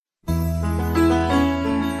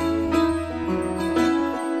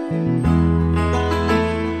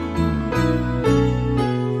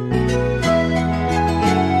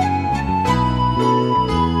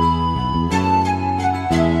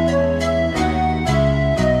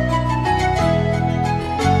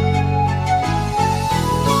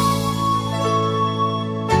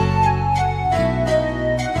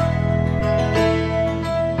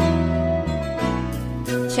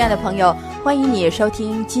的朋友，欢迎你收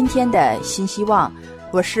听今天的新希望，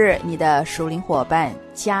我是你的属灵伙伴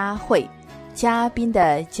佳慧，嘉宾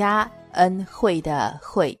的嘉，恩惠的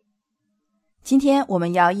惠。今天我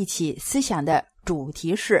们要一起思想的主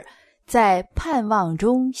题是在盼望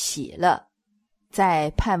中喜乐，在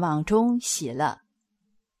盼望中喜乐。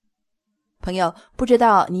朋友，不知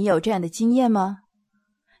道你有这样的经验吗？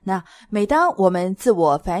那每当我们自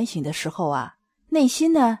我反省的时候啊，内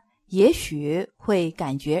心呢也许会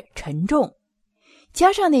感觉沉重，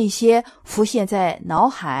加上那些浮现在脑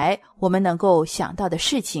海我们能够想到的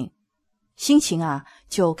事情，心情啊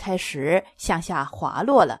就开始向下滑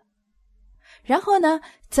落了。然后呢，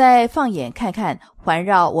再放眼看看环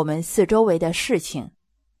绕我们四周围的事情，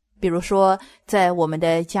比如说在我们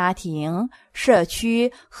的家庭、社区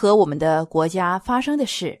和我们的国家发生的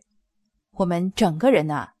事，我们整个人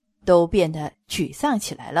呢都变得沮丧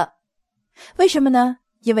起来了。为什么呢？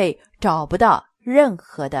因为找不到任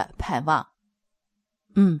何的盼望。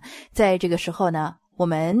在这个时候呢，我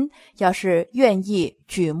们要是愿意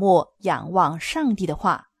举目仰望上帝的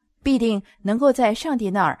话，必定能够在上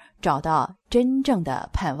帝那儿找到真正的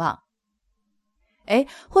盼望。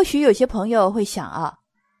或许有些朋友会想啊，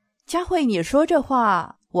佳慧，你说这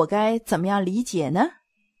话我该怎么样理解呢？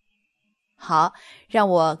好，让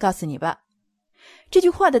我告诉你吧。这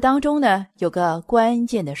句话的当中呢，有个关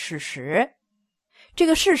键的事实。这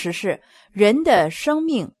个事实是，人的生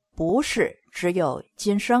命不是只有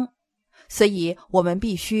今生，所以我们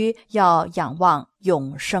必须要仰望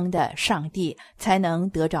永生的上帝，才能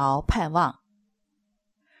得着盼望。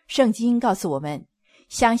圣经告诉我们，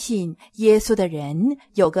相信耶稣的人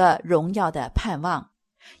有个荣耀的盼望，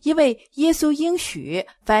因为耶稣应许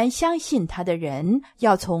凡相信他的人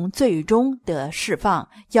要从罪中得释放，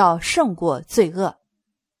要胜过罪恶。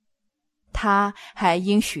他还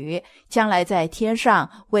应许将来在天上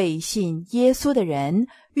为信耶稣的人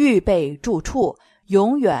预备住处，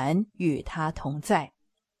永远与他同在。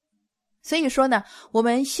所以说呢，我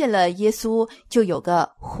们信了耶稣，就有个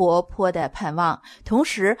活泼的盼望，同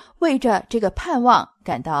时为着这个盼望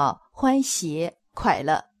感到欢喜快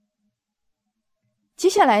乐。接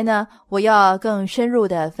下来呢，我要更深入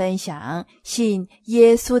的分享信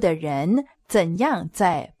耶稣的人怎样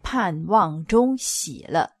在盼望中喜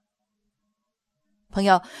乐。朋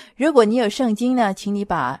友，如果你有圣经呢，请你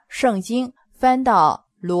把圣经翻到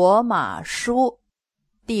罗马书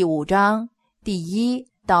第5章第1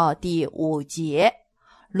到第5节，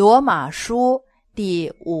罗马书第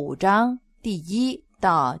5章第1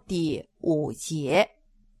到第5节。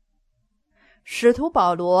使徒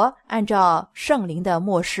保罗按照圣灵的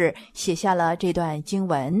默示写下了这段经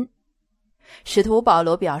文。使徒保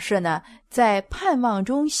罗表示呢，在盼望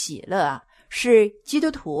中喜乐啊，是基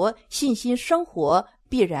督徒信心生活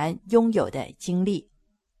必然拥有的经历。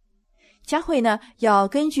佳慧呢，要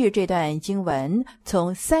根据这段经文，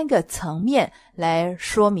从3个层面来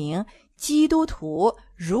说明基督徒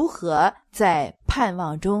如何在盼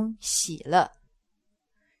望中喜乐。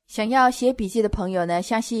想要写笔记的朋友呢，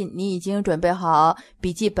相信你已经准备好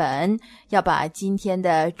笔记本，要把今天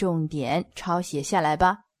的重点抄写下来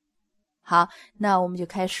吧。好，那我们就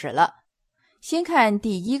开始了。先看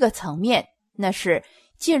第一个层面，那是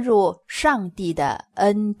进入上帝的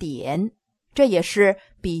恩典，这也是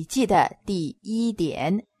笔记的第1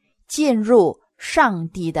点，进入上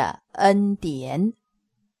帝的恩典。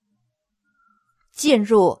进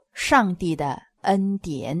入上帝的恩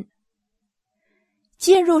典。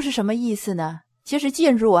进入是什么意思呢？其实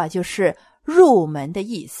进入啊，就是入门的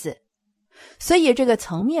意思。所以这个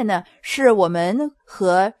层面呢，是我们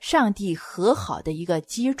和上帝和好的一个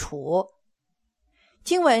基础。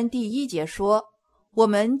经文第1节说，我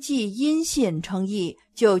们既因信称义，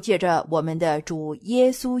就借着我们的主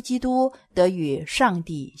耶稣基督得与上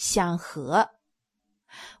帝相和。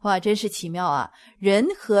哇，真是奇妙啊！人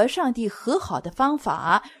和上帝和好的方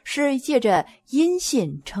法是借着因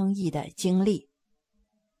信称义的经历。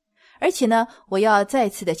而且呢，我要再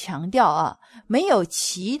次的强调啊，没有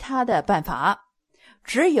其他的办法，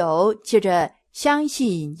只有借着相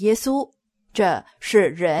信耶稣，这是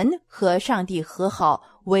人和上帝和好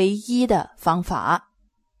唯一的方法。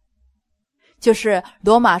就是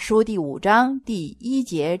罗马书第5章第1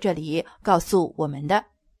节这里告诉我们的。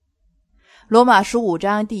罗马书5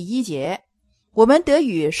章第1节，我们得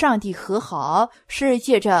与上帝和好，是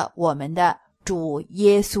借着我们的主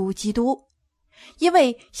耶稣基督。因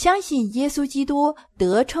为相信耶稣基督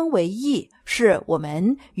得称为义，是我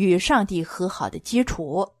们与上帝和好的基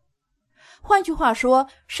础。换句话说，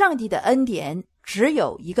上帝的恩典只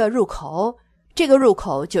有一个入口，这个入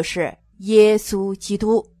口就是耶稣基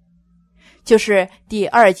督。就是第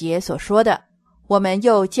2节所说的，我们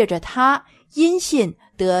又借着他因信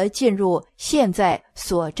得进入现在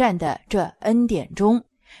所占的这恩典中，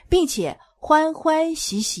并且欢欢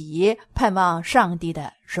喜喜盼望上帝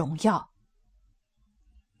的荣耀。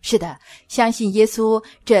是的，相信耶稣，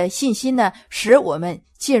这信心呢，使我们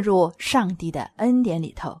进入上帝的恩典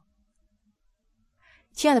里头。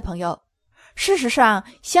亲爱的朋友，事实上，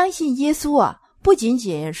相信耶稣啊，不仅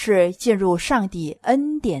仅是进入上帝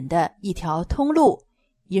恩典的一条通路、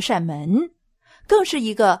一扇门，更是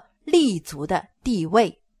一个立足的地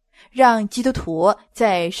位，让基督徒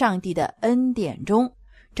在上帝的恩典中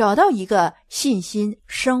找到一个信心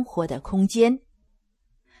生活的空间。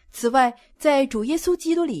此外，在主耶稣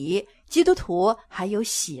基督里，基督徒还有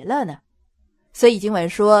喜乐呢。所以经文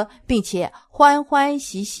说，并且欢欢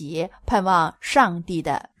喜喜盼望上帝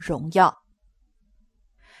的荣耀。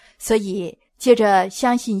所以借着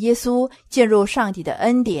相信耶稣，进入上帝的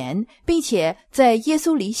恩典，并且在耶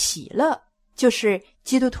稣里喜乐，就是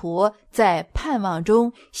基督徒在盼望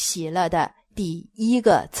中喜乐的第一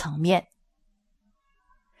个层面。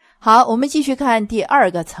好，我们继续看第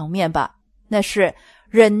二个层面吧，那是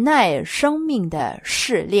忍耐生命的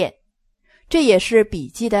试炼。这也是笔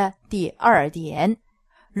记的第二点，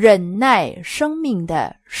忍耐生命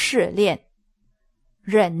的试炼。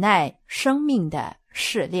忍耐生命的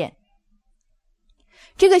试炼。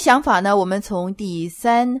这个想法呢，我们从第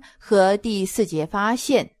3和第4节发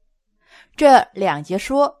现，这2节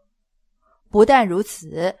说，不但如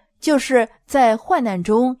此，就是在患难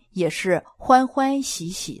中也是欢欢喜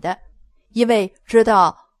喜的，因为知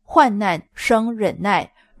道患难生忍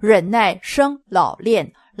耐，忍耐生老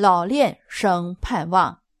练，老练生盼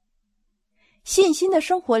望。信心的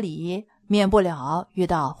生活里免不了遇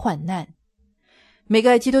到患难。每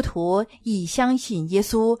个基督徒一相信耶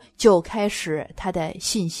稣，就开始他的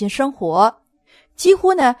信心生活，几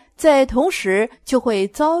乎呢在同时就会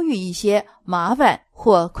遭遇一些麻烦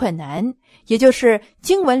或困难，也就是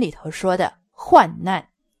经文里头说的患难。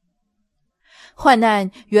患难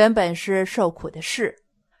原本是受苦的事，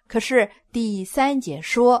可是第3节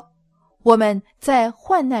说，我们在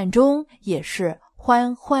患难中也是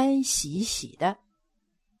欢欢喜喜的。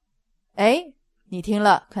你听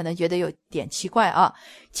了可能觉得有点奇怪啊，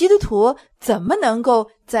基督徒怎么能够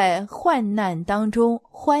在患难当中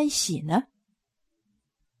欢喜呢？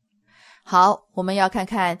好，我们要看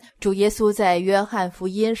看主耶稣在约翰福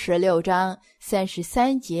音16章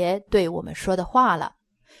33节对我们说的话了。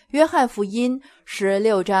约翰福音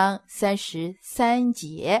16章33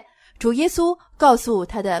节，主耶稣告诉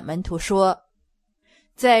他的门徒说，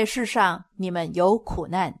在世上你们有苦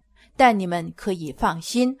难，但你们可以放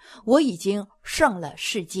心，我已经胜了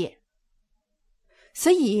世界。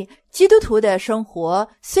所以基督徒的生活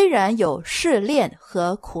虽然有试炼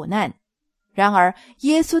和苦难，然而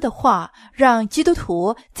耶稣的话让基督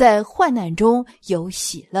徒在患难中有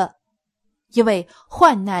喜乐，因为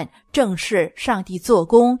患难正是上帝做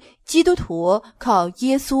工，基督徒靠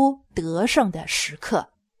耶稣得胜的时刻。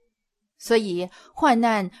所以患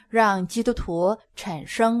难让基督徒产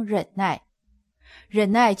生忍耐，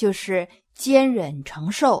忍耐就是坚忍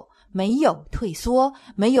承受，没有退缩，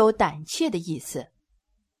没有胆怯的意思。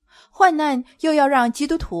患难又要让基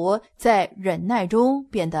督徒在忍耐中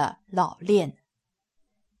变得老练。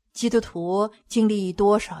基督徒经历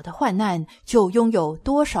多少的患难，就拥有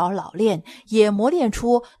多少老练，也磨练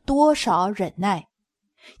出多少忍耐。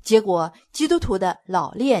结果基督徒的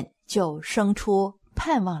老练就生出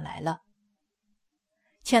盼望来了。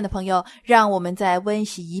亲爱的朋友，让我们再温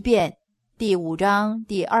习一遍第5章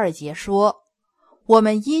第2节说，我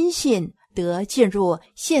们因信得进入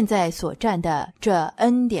现在所占的这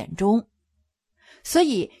恩典中。所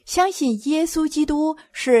以相信耶稣基督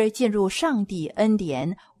是进入上帝恩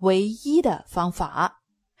典唯一的方法。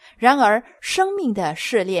然而生命的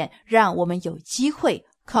试炼让我们有机会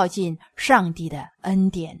靠近上帝的恩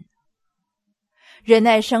典。忍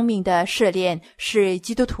耐生命的试炼是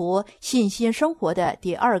基督徒信心生活的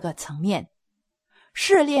第2个层面。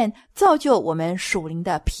试炼造就我们属灵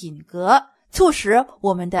的品格，促使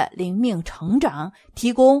我们的灵命成长，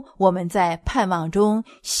提供我们在盼望中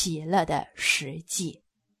喜乐的实际。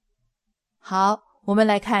好，我们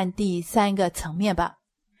来看第3个层面吧，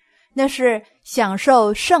那是享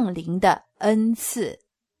受圣灵的恩赐。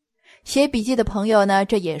写笔记的朋友呢，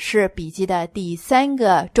这也是笔记的第3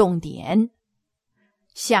个重点，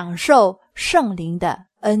享受圣灵的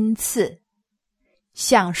恩赐。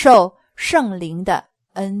享受圣灵的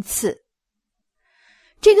恩赐。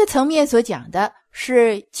这个层面所讲的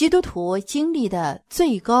是基督徒经历的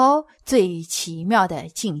最高最奇妙的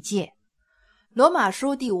境界。罗马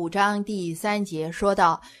书第5章第3节说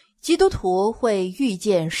到，基督徒会遇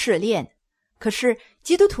见试炼，可是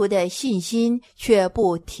基督徒的信心却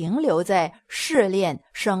不停留在试炼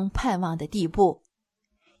生盼望的地步，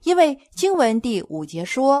因为经文第5节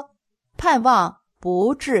说，盼望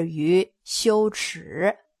不至于羞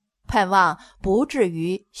耻，盼望不至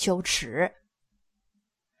于羞耻。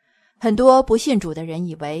很多不信主的人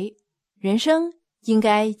以为人生应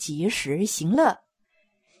该及时行乐，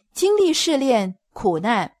经历试炼、苦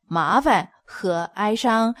难、麻烦和哀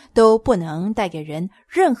伤都不能带给人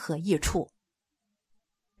任何益处。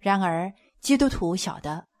然而基督徒晓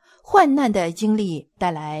得患难的经历带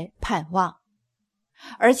来盼望，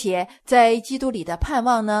而且在基督里的盼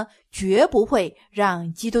望呢，绝不会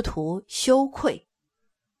让基督徒羞愧。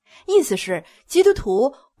意思是基督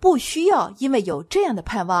徒不需要因为有这样的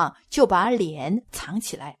盼望就把脸藏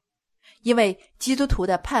起来，因为基督徒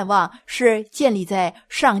的盼望是建立在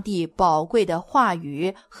上帝宝贵的话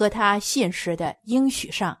语和他信实的应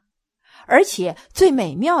许上。而且最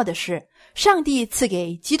美妙的是，上帝赐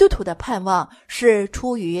给基督徒的盼望是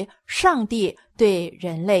出于上帝对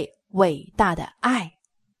人类伟大的爱。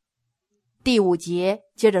第5节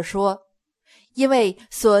接着说，因为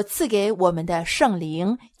所赐给我们的圣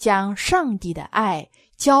灵将上帝的爱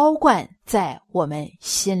浇灌在我们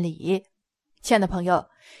心里。亲爱的朋友，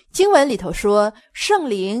经文里头说圣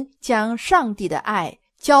灵将上帝的爱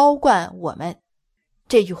浇灌我们，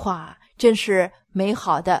这句话真是美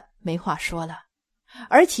好的没话说了。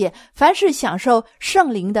而且凡是享受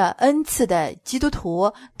圣灵的恩赐的基督徒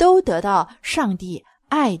都得到上帝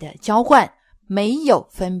爱的浇灌，没有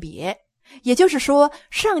分别。也就是说，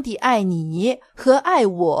上帝爱你和爱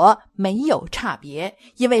我没有差别，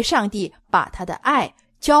因为上帝把他的爱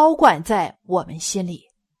浇灌在我们心里。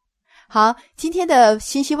好，今天的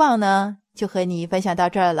新希望呢，就和你分享到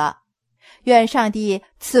这儿了。愿上帝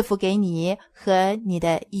赐福给你和你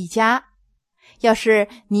的一家。要是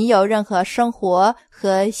你有任何生活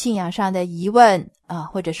和信仰上的疑问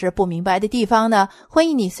或者是不明白的地方呢，欢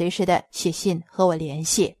迎你随时的写信和我联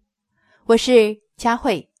系。我是佳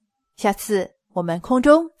慧，下次我们空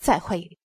中再会。